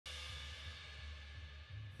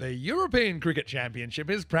The European Cricket Championship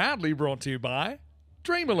is proudly brought to you by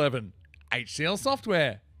Dream 11, HCL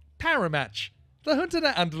Software, Paramatch, the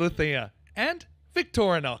Huntana Underlathea, and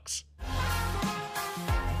Victorinox.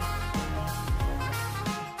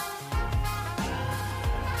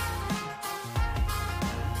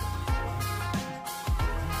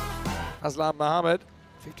 Aslam Mohammed,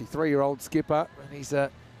 53-year-old skipper, and he's a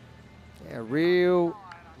real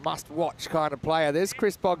must-watch kind of player. There's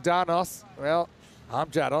Chris Bogdanos. Well,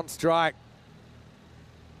 Amjad on strike.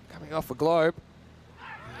 Coming off a globe.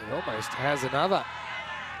 He almost has another.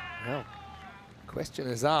 Well, question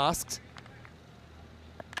is asked.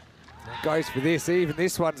 Goes for this. Even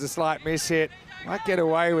this one's a slight miss hit. Might get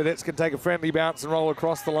away with it. It's going to take a friendly bounce and roll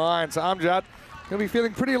across the line. So Amjad going to be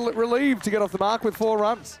feeling pretty relieved to get off the mark with 4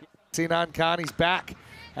 runs. Sinan Khan's back,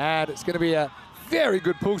 and it's going to be a very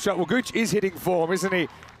good pull shot. Well, Gooch is hitting form, isn't he?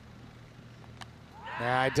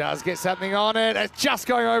 Now he does get something on it. It's just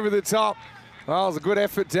going over the top. Well, it was a good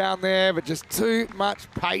effort down there, but just too much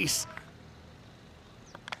pace.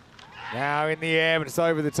 Now in the air, but it's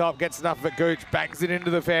over the top. Gets enough of it. Gooch bangs it into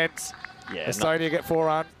the fence. Yeah, Estonia get 4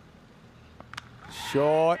 runs.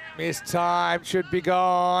 Short, missed time, should be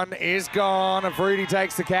gone, is gone. Afridi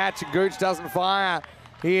takes the catch, and Gooch doesn't fire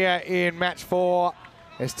here in match 4.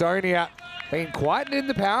 Estonia being quietened in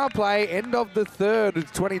the power play. End of the 3rd.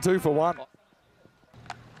 It's 22 for 1.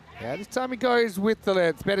 Yeah, this time he goes with the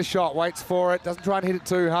length. Better shot, waits for it, doesn't try and hit it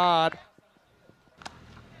too hard.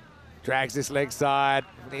 Drags this leg side,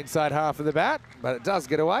 the inside half of the bat, but it does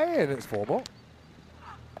get away, and it's 4 more.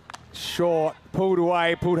 Short, pulled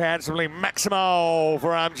away, pulled handsomely. Maximo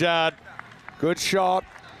for Amjad. Good shot.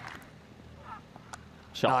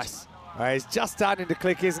 Nice. He's just starting to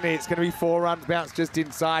click, isn't he? It's going to be 4 runs, bounce just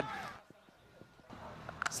inside.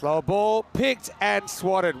 Slow ball, picked and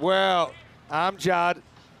swatted. Well, Amjad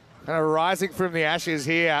kind of rising from the ashes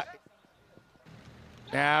here.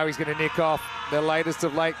 Now he's going to nick off the latest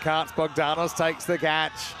of late carts. Bogdanos takes the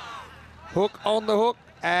catch. Hook on the hook,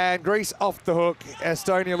 and Greece off the hook.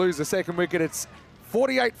 Estonia lose the 2nd wicket. It's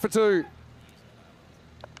 48 for 2.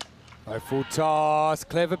 No full toss,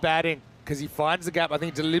 clever batting, because he finds the gap. I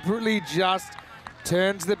think deliberately just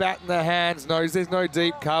turns the bat in the hands, knows there's no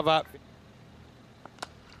deep cover.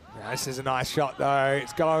 Now, this is a nice shot though.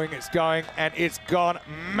 It's going, and it's gone.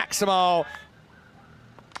 Maximo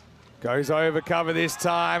goes over cover this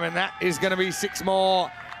time, and that is going to be 6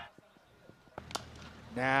 more.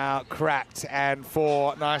 Now cracked and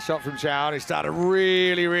 4. Nice shot from Chow. He started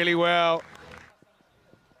really, really well.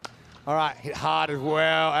 All right, hit hard as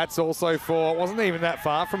well. That's also 4. Wasn't even that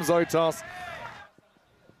far from Zotos.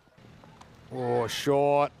 Oh,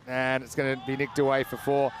 short, and it's going to be nicked away for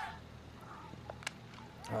 4.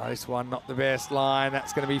 Oh, this one not the best line.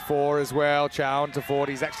 That's going to be 4 as well. Chow to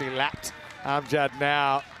 40. He's actually lapped Amjad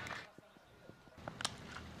now.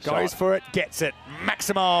 Goes for it, gets it.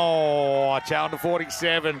 Maximo. Chow to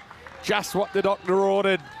 47. Just what the doctor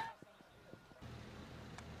ordered.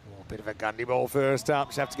 Bit of a Gundy ball first up.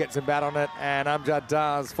 Just have to get some bat on it, and Amjad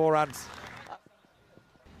does. 4 runs.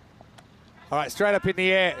 All right, straight up in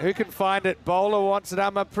the air. Who can find it? Bowler wants it.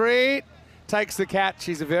 Amapreet takes the catch.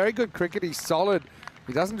 He's a very good cricketer. He's solid.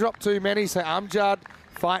 He doesn't drop too many, so Amjad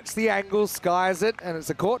fights the angle, skies it, and it's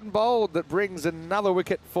a caught and bowled that brings another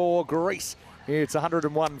wicket for Greece. It's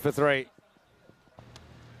 101 for 3.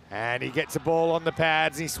 And he gets a ball on the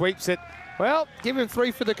pads. He sweeps it. Well, give him 3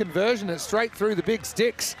 for the conversion. It's straight through the big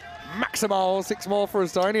sticks. Maximo, 6 more for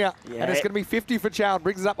Estonia. Yeah. And it's going to be 50 for Chow.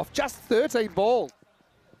 Brings it up off just 13 balls.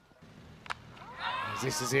 As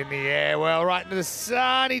this is in the air. Well, right into the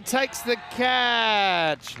sun. He takes the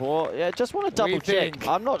catch. Well, yeah, just want to double check.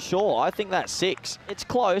 I'm not sure. I think that's 6. It's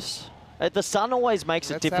close. The sun always makes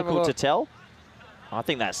it difficult to tell. I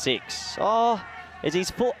think that's 6. Oh, is his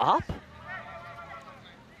foot up?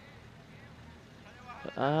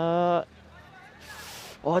 Oh,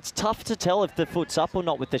 it's tough to tell if the foot's up or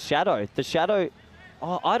not with the shadow. The shadow,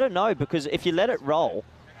 oh, I don't know, because if you let it roll.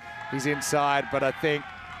 He's inside, but I think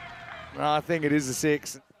it is a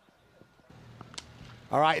 6.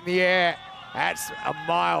 All right, in the air. That's a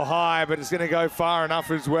mile high, but it's going to go far enough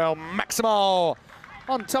as well. Maximo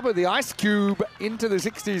on top of the ice cube. Into the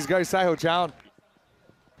 60s goes Sahil Chowan.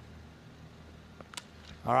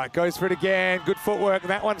 All right, goes for it again. Good footwork.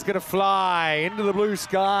 That one's going to fly into the blue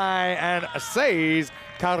sky and sees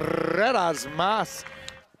Carreras Mas.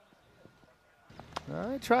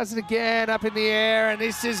 He tries it again up in the air, and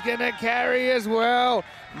this is going to carry as well.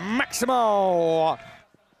 Maximo.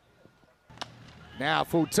 Now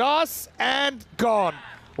full toss and gone.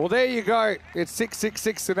 Well, there you go. It's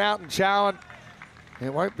 6-6-6 and out and Chowan.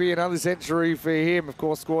 It won't be another century for him. Of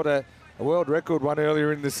course, scored a A world record one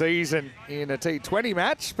earlier in the season in a T20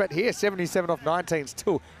 match, but here 77 off 19,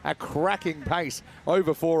 still a cracking pace.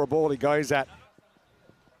 Over 4 a ball he goes at.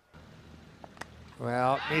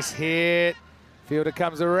 Well, miss hit. Fielder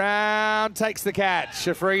comes around, takes the catch.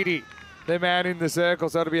 Afridi, the man in the circle,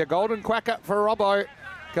 so it'll be a golden quacker for Robbo.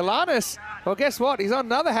 Galanis, well, guess what? He's on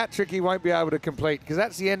another hat trick he won't be able to complete because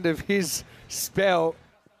that's the end of his spell.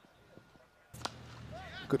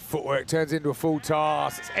 Good footwork, turns into a full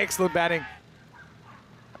toss. It's excellent batting.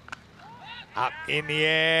 Up in the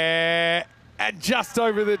air and just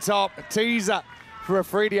over the top. A teaser for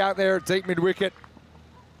Afridi out there at deep mid-wicket.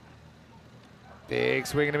 Big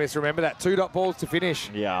swing and a miss. Remember that 2-dot balls to finish.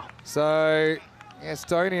 Yeah. So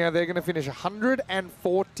Estonia, they're going to finish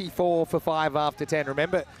 144 for 5 after 10.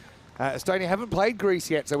 Remember, Estonia haven't played Greece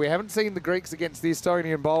yet, so we haven't seen the Greeks against the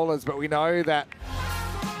Estonian bowlers, but we know that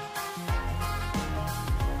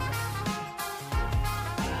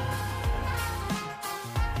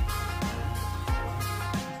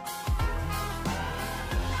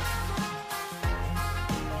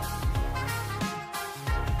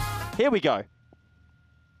here we go.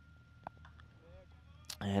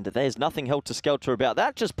 And there's nothing helter-skelter about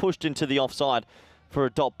that. Just pushed into the offside for a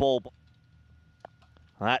dot ball.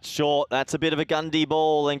 That's short. That's a bit of a Gundy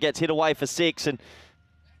ball and gets hit away for 6 and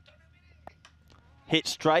hit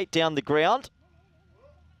straight down the ground.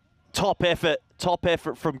 Top effort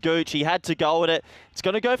from Gooch. He had to go at it. It's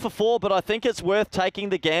going to go for 4, but I think it's worth taking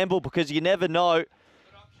the gamble because you never know.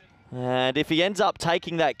 And if he ends up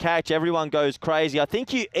taking that catch, everyone goes crazy. I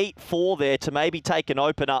think you eat 4 there to maybe take an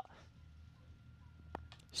opener.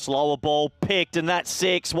 Slower ball picked, and that's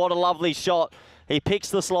 6. What a lovely shot. He picks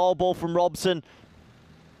the slower ball from Robson.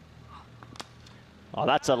 Oh,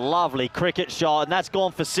 that's a lovely cricket shot, and that's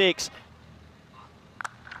gone for 6.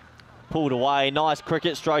 Pulled away. Nice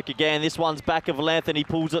cricket stroke again. This one's back of length, and he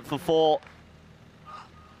pulls it for 4.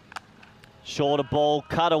 Shorter ball,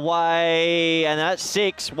 cut away, and that's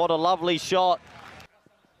 6. What a lovely shot.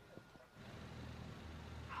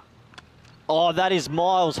 Oh, that is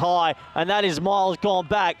miles high, and that is miles gone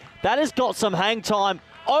back. That has got some hang time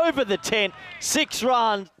over the tent. 6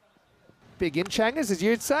 runs. big in-changers, as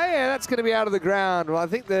you'd say, and that's going to be out of the ground. Well, I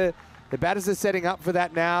think the batters are setting up for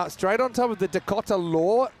that now. Straight on top of the Dakota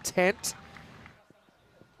Law tent.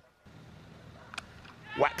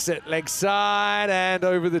 Whacks it leg side and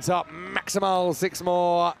over the top. Maximal, 6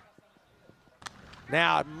 more.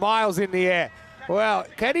 Now, Miles in the air. Well,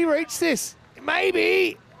 can he reach this?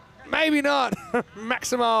 Maybe. Maybe not.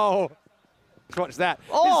 Maximal. Watch that.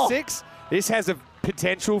 Oh. This 6. This has a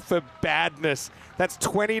potential for badness. That's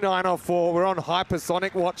 29 off 4. We're on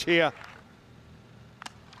hypersonic watch here.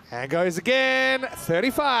 And goes again.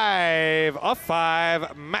 35 off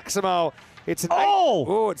 5. Maximal. It's an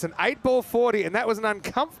it's an 8-ball 40, and that was an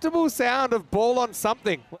uncomfortable sound of ball on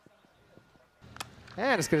something.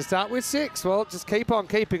 And it's going to start with 6. Well, just keep on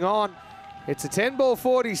keeping on. It's a 10-ball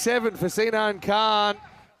 47 for Sinan Khan.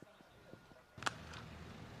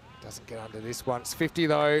 Doesn't get under this one. It's 50,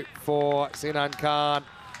 though, for Sinan Khan.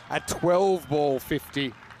 A 12-ball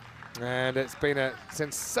 50. And it's been a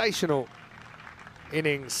sensational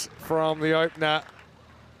innings from the opener.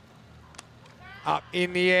 Up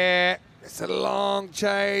in the air. It's a long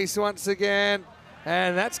chase once again.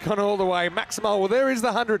 And that's gone all the way. Maximal, well, there is the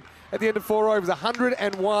 100 at the end of 4 overs.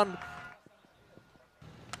 101.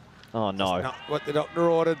 Oh, no. That's not what the doctor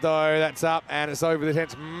ordered, though. That's up, and it's over the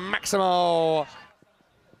 10th. Maximal.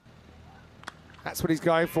 That's what he's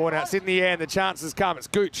going for now. It's in the air, and the chances come. It's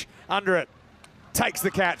Gooch under it. Takes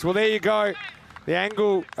the catch. Well, there you go. The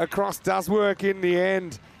angle across does work in the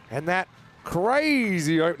end. And that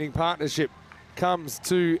crazy opening partnership comes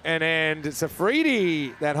to an end. It's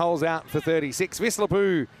Afridi that holds out for 36.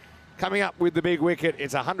 Vislapu coming up with the big wicket.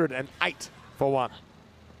 It's 108 for 1.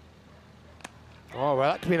 Oh,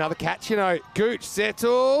 well, that could be another catch, you know. Gooch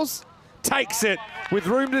settles, takes it with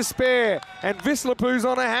room to spare, and Vislapu's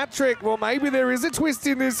on a hat-trick. Well, maybe there is a twist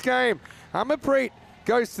in this game. Amarpreet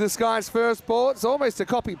goes to the Sky's first ball. It's almost a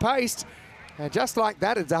copy-paste. And just like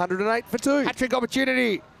that, it's 108 for 2. Hat-trick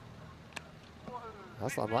opportunity.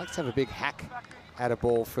 Aslam likes to have a big hack at a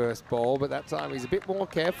ball first ball, but that time he's a bit more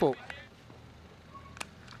careful.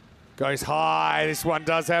 Goes high. This one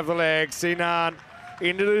does have the legs. Sinan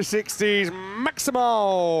into the 60s.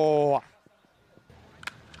 Maximal.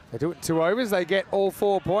 They do it in 2 overs. They get all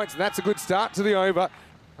 4 points, and that's a good start to the over.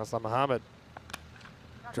 Aslam Mohammed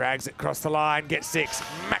drags it across the line, gets 6.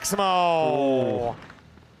 Maximal. Ooh.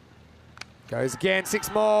 Goes again,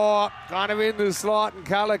 6 more. Kind of in the slot, and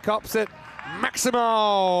Carla cops it.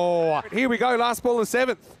 Maximal. Here we go, last ball of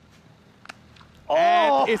 7th.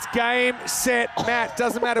 And it's game, set, match.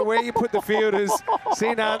 Doesn't matter where you put the fielders.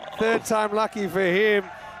 Sinant, third time lucky for him.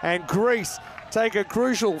 And Greece take a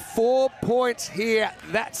crucial 4 points here.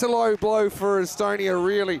 That's a low blow for Estonia,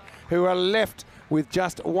 really, who are left with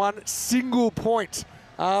just one single point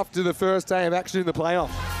after the first day of action in the playoff.